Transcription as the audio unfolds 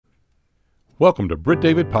Welcome to Britt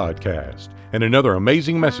David Podcast and another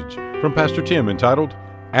amazing message from Pastor Tim entitled,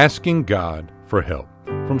 Asking God for Help,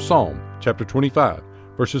 from Psalm chapter 25,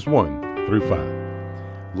 verses 1 through 5.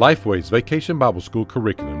 Lifeway's Vacation Bible School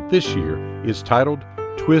curriculum this year is titled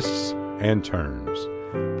Twists and Turns.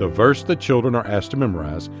 The verse the children are asked to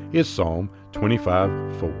memorize is Psalm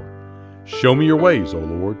 25:4. Show me your ways, O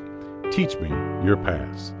Lord. Teach me your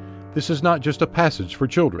paths. This is not just a passage for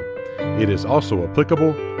children. It is also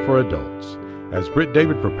applicable for adults. As Britt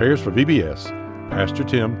David prepares for VBS, Pastor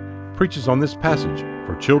Tim preaches on this passage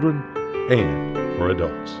for children and for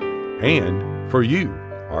adults, and for you,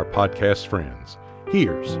 our podcast friends.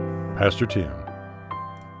 Here's Pastor Tim.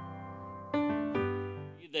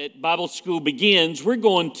 That Bible school begins, we're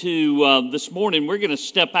going to, this morning, we're going to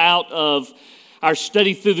step out of our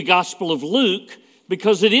study through the Gospel of Luke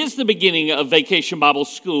because it is the beginning of Vacation Bible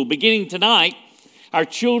School. Beginning tonight, our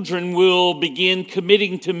children will begin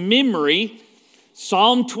committing to memory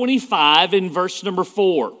Psalm 25 in verse number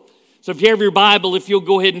 4. So if you have your Bible, if you'll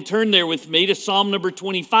go ahead and turn there with me to Psalm number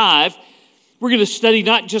 25, we're going to study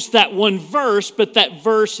not just that one verse, but that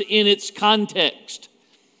verse in its context.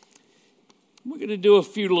 We're going to do a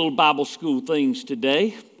few little Bible school things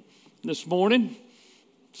today, this morning,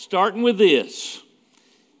 starting with this.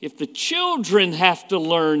 If the children have to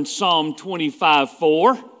learn Psalm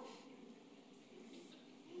 25:4,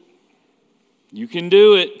 you can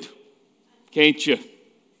do it, can't you?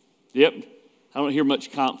 Yep. I don't hear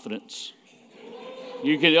much confidence.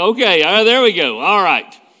 You can, okay, there we go. All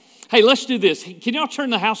right. Hey, let's do this. Can y'all turn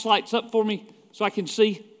the house lights up for me so I can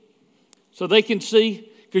see? So they can see?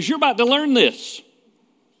 Because you're about to learn this,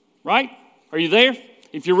 right? Are you there?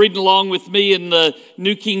 If you're reading along with me in the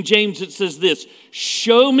New King James, it says this: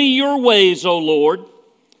 Show me your ways, O Lord.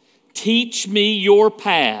 Teach me your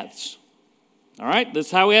paths. All right,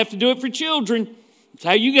 that's how we have to do it for children. That's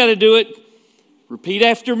how you got to do it. Repeat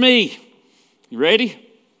after me. You ready?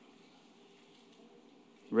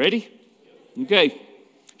 Ready? Okay.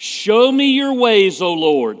 Show me your ways, O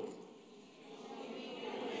Lord.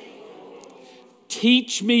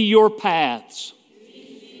 Teach me your paths.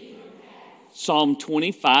 Psalm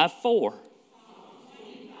 25:4.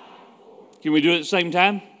 Can we do it at the same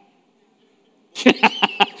time?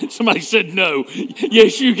 Somebody said no.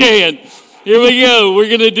 Yes, you can. Here we go. We're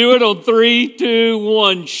going to do it on 3, 2,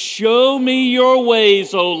 1. Show me your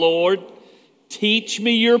ways, O Lord. Teach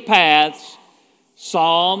me your paths.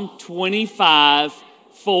 Psalm 25:4.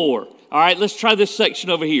 All right, let's try this section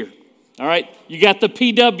over here. All right, you got the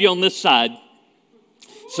PW on this side.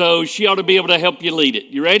 So she ought to be able to help you lead it.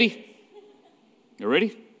 You ready? You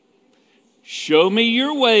ready? Show me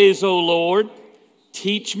your ways, O Lord.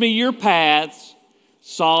 Teach me your paths.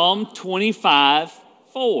 Psalm 25:4.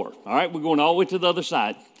 All right, we're going all the way to the other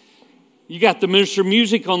side. You got the minister of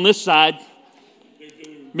music on this side.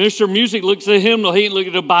 Minister of music looks at the hymnal. He ain't looked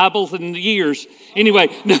at the Bible in years. Anyway.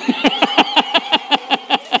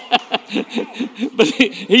 But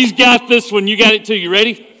he's got this one. You got it too. You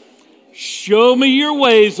ready? Show me your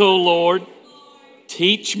ways, O Lord.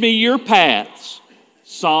 Teach me your paths.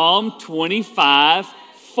 Psalm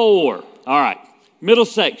 25:4. All right. Middle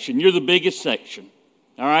section. You're the biggest section.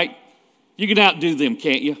 All right. You can outdo them,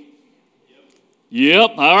 can't you?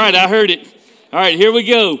 Yep. All right. I heard it. All right. Here we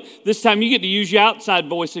go. This time you get to use your outside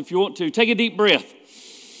voice if you want to. Take a deep breath.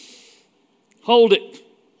 Hold it.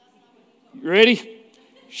 You ready?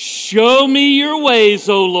 Show me your ways,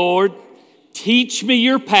 O Lord. Teach me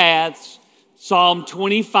your paths. Psalm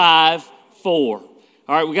 25:4. All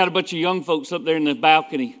right, we got a bunch of young folks up there in the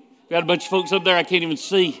balcony. We got a bunch of folks up there I can't even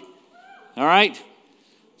see. All right?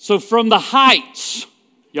 So from the heights,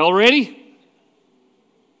 y'all ready?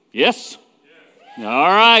 Yes? All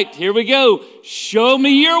right, here we go. Show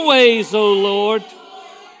me your ways, O Lord.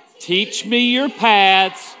 Teach me your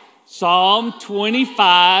paths. Psalm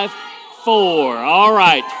 25:4. All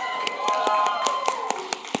right.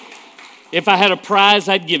 If I had a prize,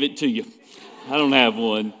 I'd give it to you. I don't have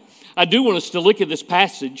one. I do want us to look at this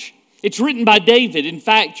passage. It's written by David. In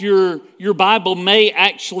fact, your Bible may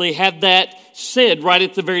actually have that said right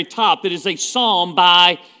at the very top. It is a psalm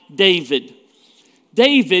by David.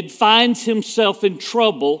 David finds himself in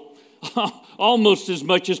trouble almost as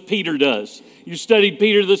much as Peter does. You studied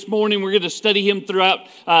Peter this morning. We're going to study him throughout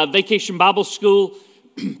Vacation Bible School.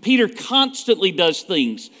 Peter constantly does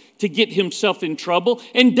things to get himself in trouble,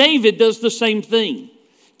 and David does the same thing.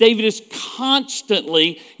 David is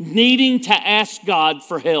constantly needing to ask God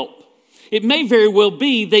for help. It may very well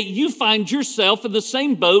be that you find yourself in the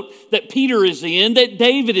same boat that Peter is in, that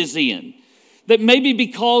David is in. That maybe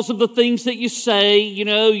because of the things that you say,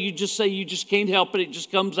 you just can't help it just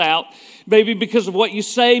comes out. Maybe because of what you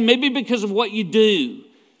say, maybe because of what you do.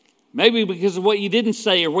 Maybe because of what you didn't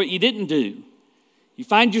say or what you didn't do. You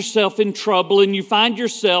find yourself in trouble and you find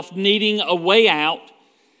yourself needing a way out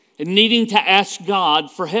and needing to ask God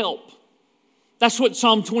for help. That's what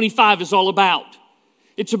Psalm 25 is all about.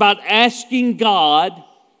 It's about asking God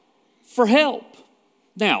for help.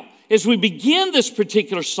 Now, as we begin this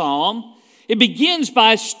particular psalm, it begins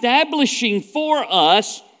by establishing for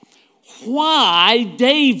us why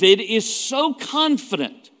David is so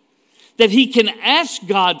confident that he can ask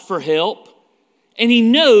God for help, and he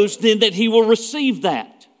knows then that he will receive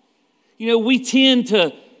that. We tend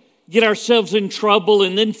to get ourselves in trouble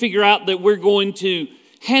and then figure out that we're going to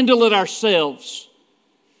handle it ourselves,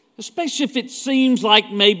 especially if it seems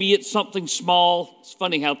like maybe it's something small. It's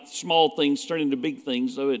funny how small things turn into big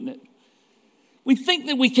things, though, isn't it? We think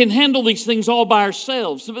that we can handle these things all by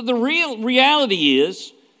ourselves, but the reality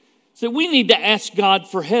is that we need to ask God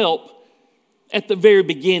for help at the very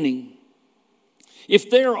beginning. If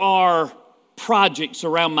there are projects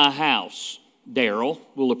around my house, Daryl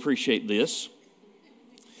will appreciate this.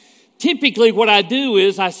 Typically what I do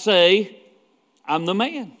is I say, I'm the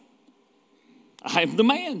man. I'm the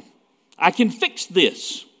man. I can fix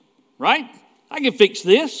this, right? I can fix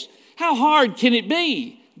this. How hard can it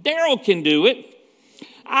be? Daryl can do it.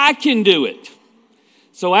 I can do it.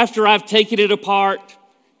 So after I've taken it apart,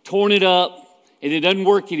 torn it up, and it doesn't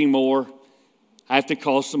work anymore, I have to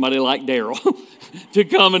call somebody like Daryl to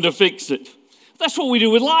come and to fix it. That's what we do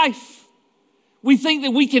with life. We think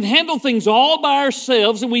that we can handle things all by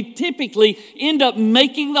ourselves, and we typically end up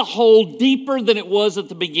making the hole deeper than it was at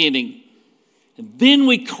the beginning. And then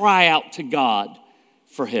we cry out to God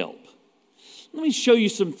for help. Let me show you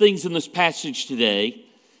some things in this passage today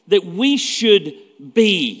that we should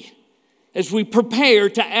be as we prepare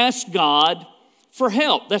to ask God for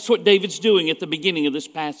help. That's what David's doing at the beginning of this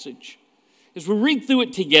passage. As we read through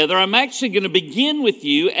it together, I'm actually going to begin with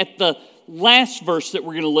you at the last verse that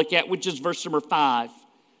we're going to look at, which is verse number 5.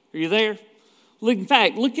 Are you there? In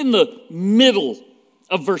fact, look in the middle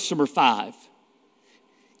of verse number 5.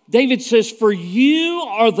 David says, "For you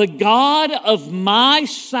are the God of my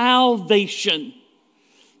salvation."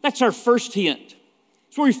 That's our first hint.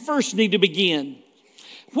 That's where we first need to begin.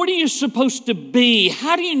 What are you supposed to be?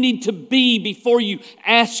 How do you need to be before you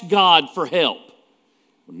ask God for help?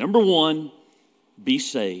 Well, number one, be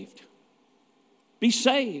saved. Be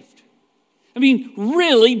saved.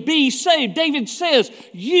 Really be saved. David says,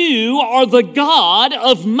 you are the God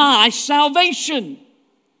of my salvation.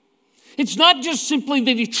 It's not just simply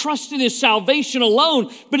that he trusts in his salvation alone,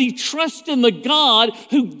 but he trusts in the God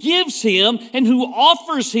who gives him and who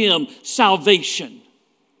offers him salvation.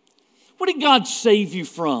 What did God save you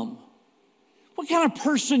from? What kind of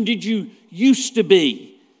person did you used to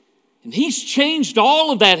be? And he's changed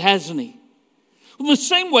all of that, hasn't he? Well, the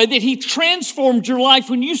same way that he transformed your life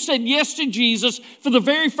when you said yes to Jesus for the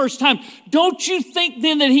very first time, don't you think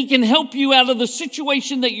then that he can help you out of the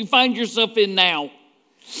situation that you find yourself in now?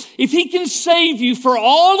 If he can save you for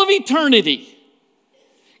all of eternity,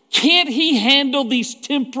 can't he handle these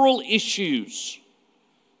temporal issues?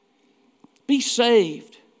 Be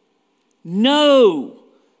saved. Know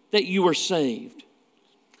that you are saved.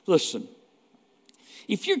 Listen,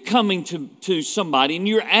 if you're coming to somebody and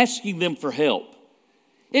you're asking them for help,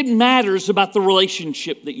 it matters about the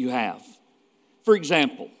relationship that you have. For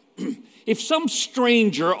example, if some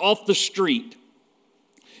stranger off the street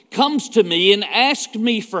comes to me and asks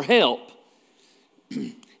me for help,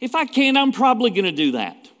 if I can, I'm probably going to do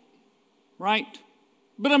that, right?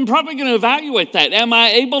 But I'm probably going to evaluate that. Am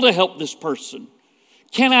I able to help this person?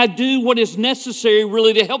 Can I do what is necessary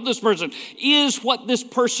really to help this person? Is what this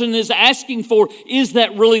person is asking for, is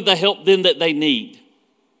that really the help then that they need?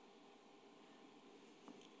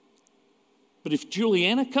 But if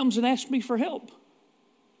Juliana comes and asks me for help,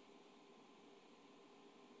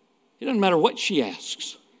 it doesn't matter what she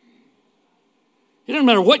asks. It doesn't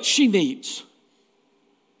matter what she needs.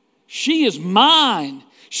 She is mine.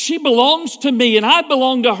 She belongs to me and I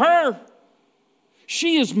belong to her.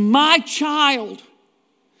 She is my child.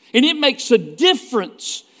 And it makes a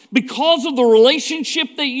difference because of the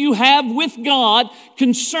relationship that you have with God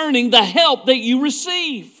concerning the help that you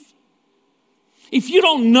receive. If you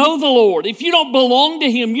don't know the Lord, if you don't belong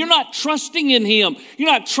to him, you're not trusting in him.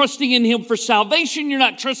 You're not trusting in him for salvation. You're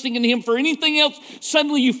not trusting in him for anything else.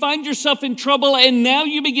 Suddenly you find yourself in trouble and now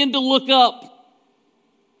you begin to look up.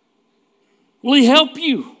 Will he help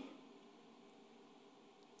you?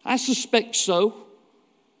 I suspect so.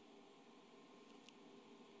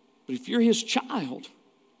 But if you're his child,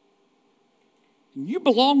 And you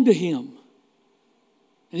belong to Him.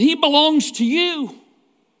 And He belongs to you.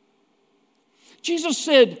 Jesus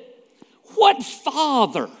said, what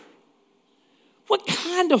father, what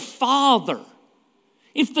kind of father,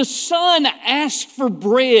 if the son asked for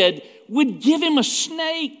bread, would give him a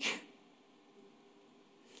snake?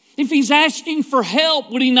 If he's asking for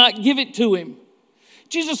help, would he not give it to him?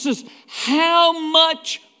 Jesus says, how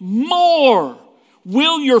much more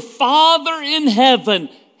will your Father in heaven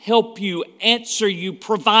help you, answer you,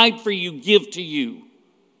 provide for you, give to you?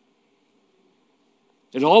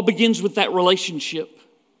 It all begins with that relationship.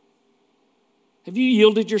 Have you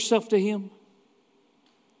yielded yourself to Him?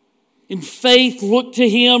 In faith, looked to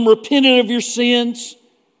Him, repented of your sins,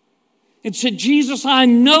 and said, Jesus, I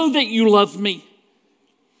know that you love me.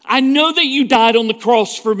 I know that you died on the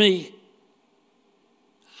cross for me.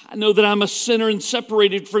 I know that I'm a sinner and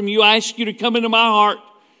separated from you. I ask you to come into my heart.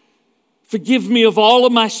 Forgive me of all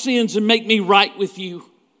of my sins and make me right with you.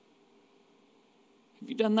 Have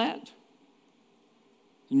you done that?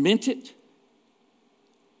 And meant it?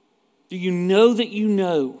 Do you know that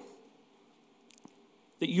you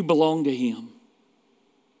belong to Him?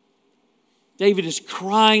 David is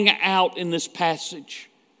crying out in this passage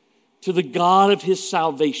to the God of his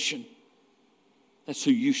salvation. That's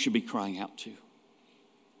who you should be crying out to.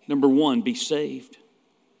 Number one, be saved.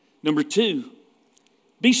 Number two,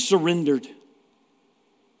 be surrendered.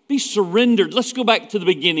 Be surrendered. Let's go back to the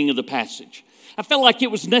beginning of the passage. I felt like it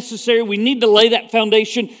was necessary. We need to lay that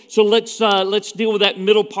foundation. So let's deal with that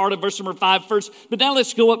middle part of verse number 5 first. But now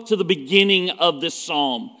let's go up to the beginning of this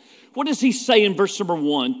psalm. What does he say in verse number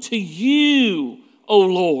 1? To you, O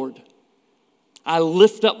Lord, I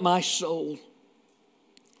lift up my soul.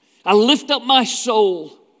 I lift up my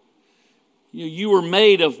soul. You were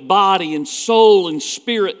made of body and soul and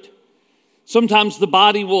spirit. Sometimes the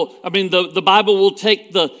Bible will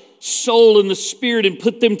take the soul and the spirit and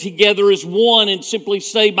put them together as one and simply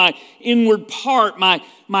say, my inward part,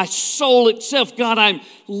 my soul itself, God, I'm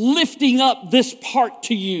lifting up this part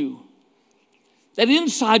to you. That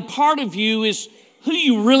inside part of you is who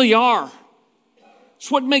you really are.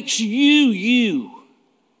 It's what makes you, you.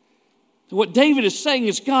 And what David is saying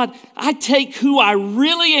is, God, I take who I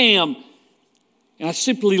really am and I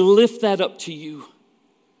simply lift that up to you.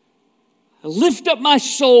 I lift up my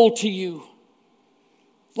soul to you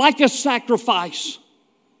like a sacrifice,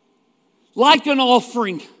 like an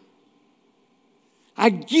offering. I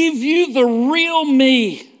give you the real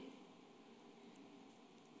me.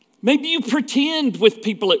 Maybe you pretend with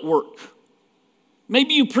people at work.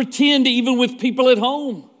 Maybe you pretend even with people at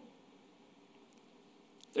home.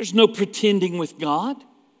 There's no pretending with God.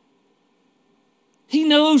 He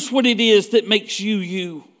knows what it is that makes you,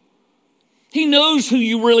 you. He knows who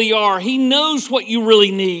you really are. He knows what you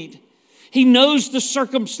really need. He knows the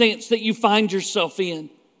circumstance that you find yourself in.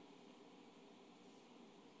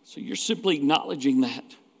 So you're simply acknowledging that.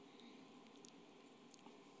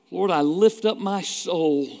 Lord, I lift up my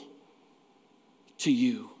soul to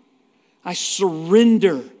you. I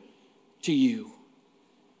surrender to you.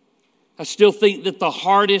 I still think that the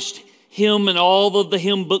hardest hymn in all of the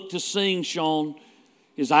hymn book to sing, Sean,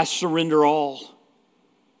 is I surrender all.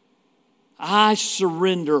 I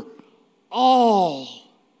surrender all.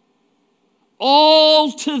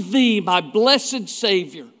 All to thee, my blessed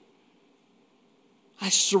Savior. I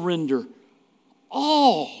surrender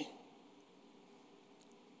all.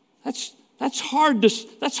 That's hard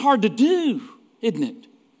to do, isn't it?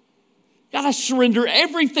 God, I surrender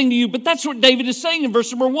everything to you. But that's what David is saying in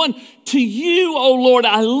verse number 1. To you, O Lord,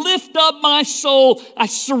 I lift up my soul. I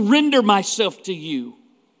surrender myself to you.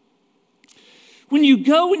 When you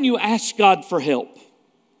go and you ask God for help,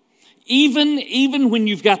 even when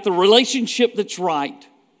you've got the relationship that's right,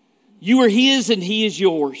 you are His and He is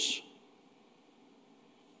yours.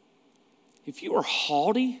 If you are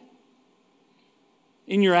haughty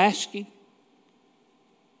in your asking,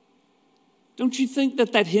 don't you think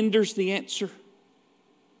that hinders the answer?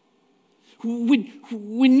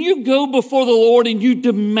 When you go before the Lord and you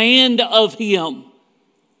demand of Him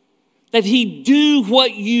that He do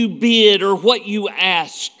what you bid or what you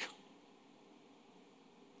ask,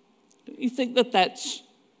 don't you think that's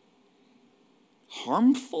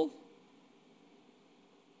harmful?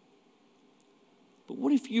 But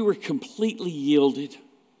what if you were completely yielded,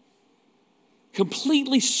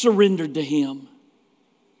 completely surrendered to Him?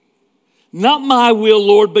 Not my will,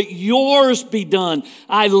 Lord, but yours be done.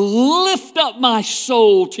 I lift up my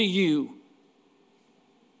soul to you.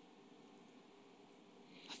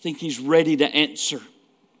 I think He's ready to answer.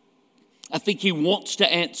 I think He wants to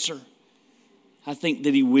answer. I think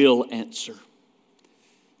that He will answer.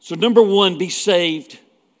 So number 1, be saved.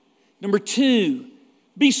 Number 2,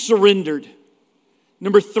 be surrendered.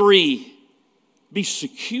 Number 3, be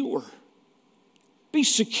secure. Be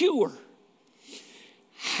secure.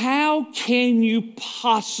 How can you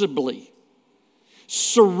possibly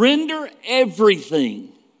surrender everything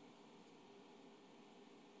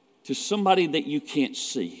to somebody that you can't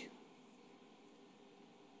see?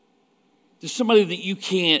 To somebody that you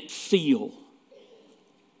can't feel?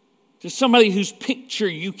 To somebody whose picture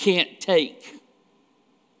you can't take?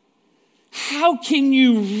 How can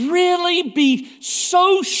you really be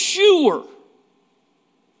so sure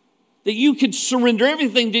that you could surrender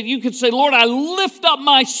everything, that you could say, Lord, I lift up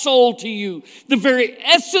my soul to you. The very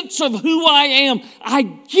essence of who I am, I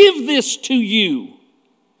give this to you.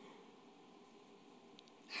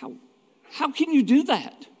 How can you do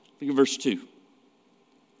that? Look at verse 2.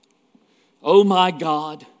 Oh my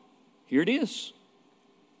God, here it is.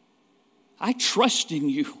 I trust in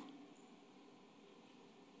you.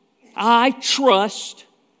 I trust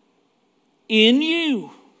in you.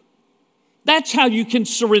 That's how you can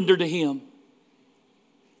surrender to Him.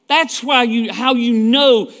 That's how you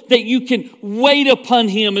know that you can wait upon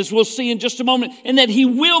Him, as we'll see in just a moment, and that He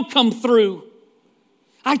will come through.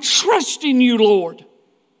 I trust in you, Lord.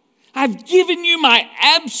 I've given you my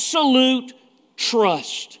absolute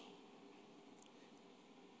trust.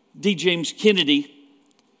 D. James Kennedy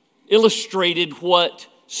illustrated what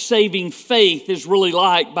saving faith is really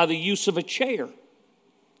like by the use of a chair.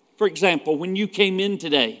 For example, when you came in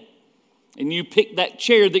today and you picked that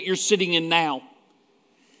chair that you're sitting in now,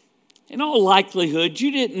 in all likelihood,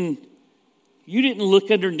 you didn't look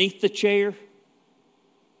underneath the chair.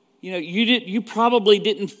 You probably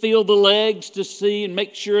didn't feel the legs to see and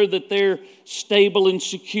make sure that they're stable and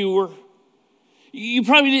secure. You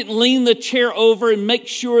probably didn't lean the chair over and make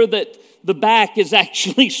sure that the back is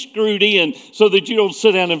actually screwed in so that you don't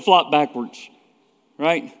sit down and flop backwards,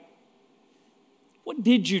 right? What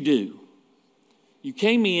did you do? You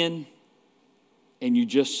came in and you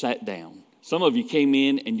just sat down. Some of you came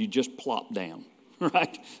in and you just plopped down,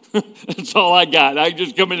 right? That's all I got. I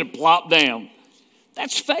just come in and plop down.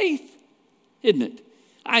 That's faith, isn't it?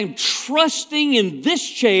 I'm trusting in this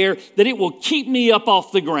chair that it will keep me up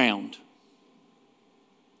off the ground.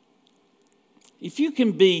 If you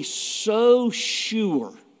can be so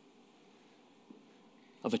sure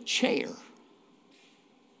of a chair,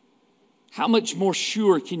 how much more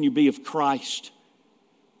sure can you be of Christ,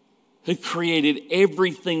 who created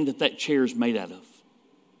everything that chair is made out of?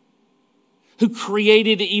 Who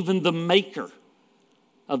created even the maker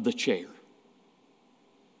of the chair?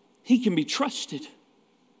 He can be trusted.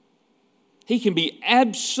 He can be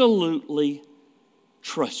absolutely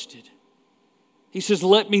trusted. He says,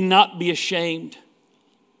 let me not be ashamed.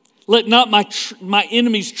 Let not my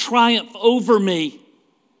enemies triumph over me.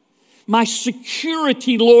 My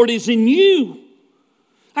security, Lord, is in you.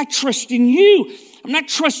 I trust in you. I'm not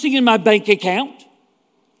trusting in my bank account.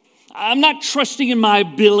 I'm not trusting in my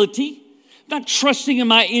ability. I'm not trusting in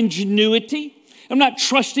my ingenuity. I'm not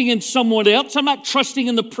trusting in someone else. I'm not trusting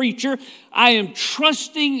in the preacher. I am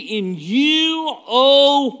trusting in you,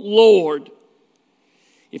 oh Lord.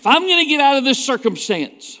 If I'm going to get out of this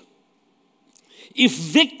circumstance, if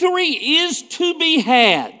victory is to be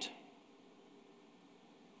had,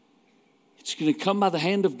 it's going to come by the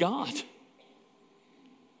hand of God.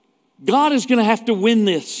 God is going to have to win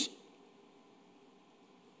this.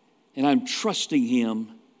 And I'm trusting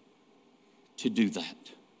Him to do that.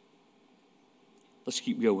 Let's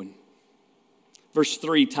keep going. Verse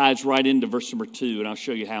 3 ties right into verse number 2, and I'll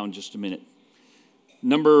show you how in just a minute.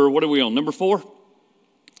 What are we on? Number 4?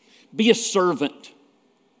 Be a servant.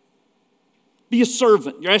 Be a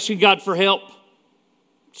servant. You're asking God for help?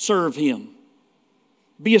 Serve Him.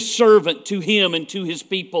 Be a servant to Him and to His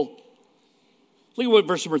people. Look at what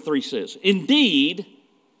verse number 3 says. Indeed,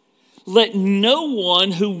 let no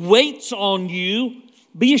one who waits on you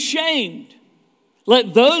be ashamed.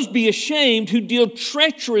 Let those be ashamed who deal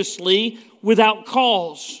treacherously without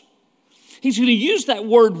cause. He's going to use that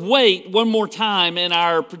word wait one more time in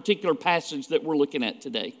our particular passage that we're looking at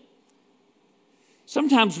today.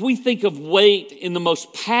 Sometimes we think of wait in the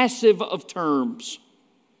most passive of terms.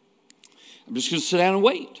 I'm just going to sit down and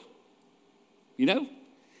wait.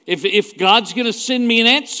 If God's going to send me an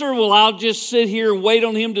answer, well, I'll just sit here and wait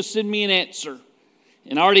on Him to send me an answer.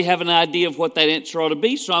 And I already have an idea of what that answer ought to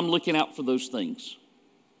be, so I'm looking out for those things.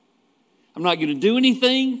 I'm not going to do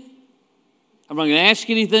anything. I'm not going to ask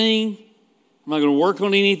anything. I'm not going to work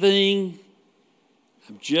on anything.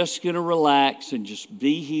 I'm just going to relax and just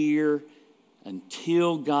be here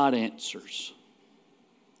until God answers.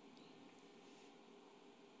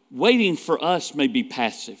 Waiting for us may be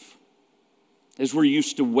passive. as we're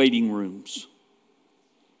used to waiting rooms.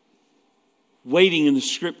 Waiting in the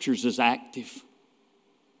Scriptures is active.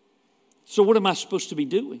 So what am I supposed to be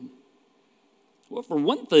doing? Well, for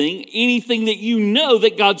one thing, anything that you know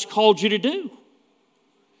that God's called you to do.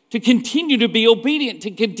 To continue to be obedient,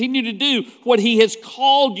 to continue to do what He has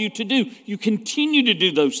called you to do. You continue to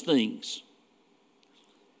do those things.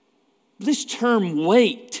 This term,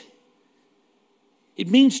 wait, it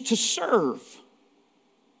means to serve.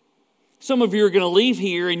 Some of you are going to leave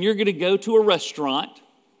here and you're going to go to a restaurant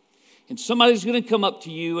and somebody's going to come up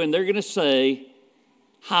to you and they're going to say,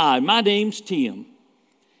 "Hi, my name's Tim,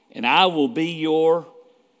 and I will be your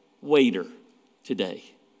waiter today."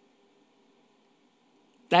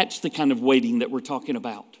 That's the kind of waiting that we're talking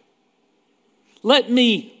about. Let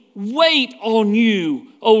me wait on you,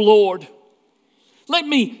 O Lord. Let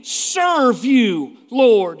me serve you,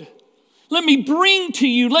 Lord. Let me bring to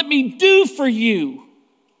you. Let me do for you.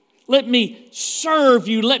 Let me serve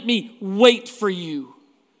you. Let me wait for you.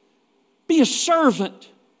 Be a servant.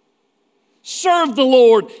 Serve the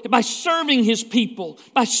Lord by serving His people,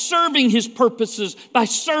 by serving His purposes, by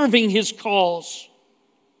serving His cause.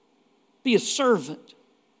 Be a servant.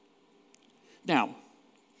 Now,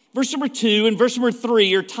 verse number 2 and verse number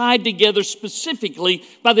 3 are tied together specifically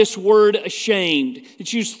by this word ashamed.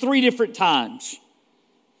 It's used 3 different times.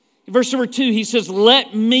 In verse number 2, he says,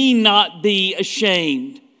 "Let me not be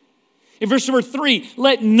ashamed." In verse number 3,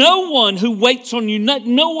 let no one who waits on you,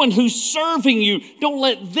 no one who's serving you, don't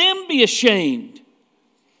let them be ashamed.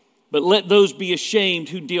 But let those be ashamed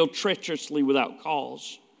who deal treacherously without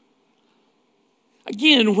cause.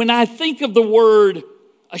 Again, when I think of the word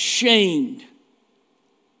ashamed,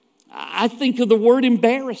 I think of the word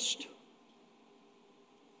embarrassed.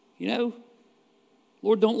 You know,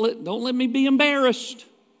 Lord, don't let me be embarrassed.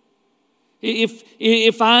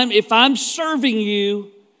 If I'm serving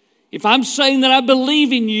you, if I'm saying that I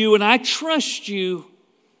believe in you and I trust you,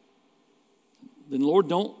 then Lord,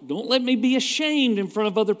 don't let me be ashamed in front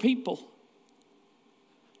of other people.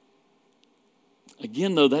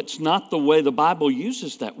 Again, though, that's not the way the Bible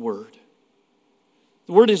uses that word.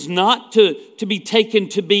 The word is not to be taken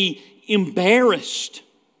to be embarrassed.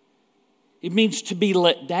 It means to be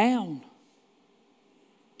let down,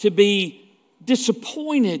 to be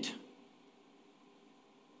disappointed.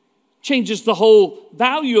 Changes the whole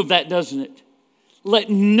value of that, doesn't it? Let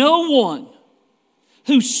no one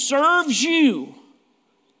who serves you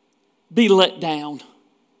be let down.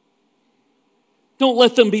 Don't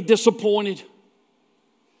let them be disappointed.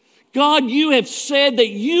 God, you have said that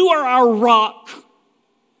you are our rock,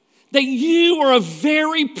 that you are a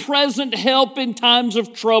very present help in times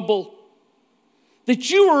of trouble, that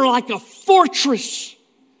you are like a fortress,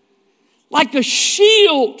 like a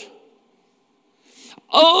shield.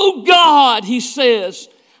 Oh God, he says,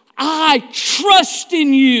 I trust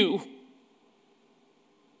in you.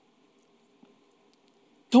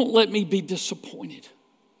 Don't let me be disappointed.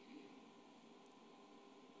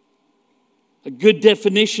 A good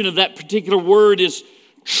definition of that particular word is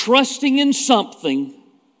trusting in something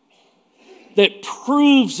that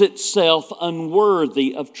proves itself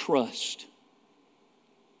unworthy of trust.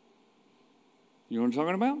 You know what I'm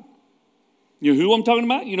talking about? You know who I'm talking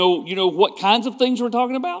about? You know what kinds of things we're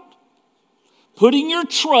talking about? Putting your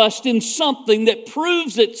trust in something that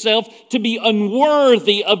proves itself to be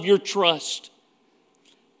unworthy of your trust.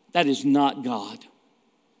 That is not God.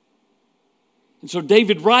 And so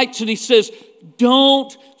David writes and he says,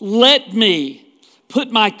 don't let me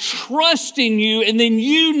put my trust in you and then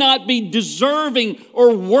you not be deserving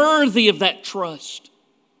or worthy of that trust.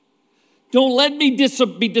 Don't let me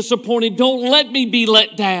be disappointed. Don't let me be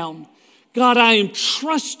let down. God, I am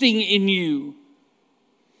trusting in you.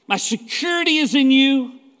 My security is in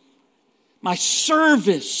you. My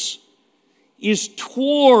service is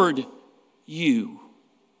toward you.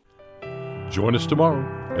 Join us tomorrow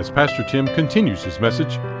as Pastor Tim continues his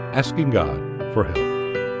message, Asking God for Help.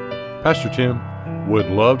 Pastor Tim would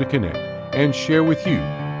love to connect and share with you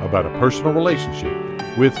about a personal relationship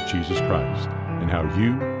with Jesus Christ and how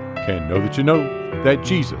you can know that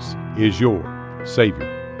Jesus is your Savior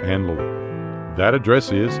and Lord. That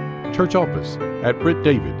address is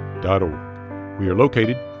churchoffice@brittdavid.org. We are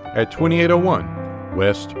located at 2801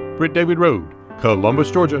 West Britt David Road,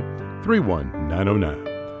 Columbus, Georgia, 31909.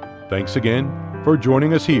 Thanks again for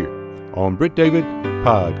joining us here on Britt David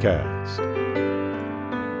Podcast.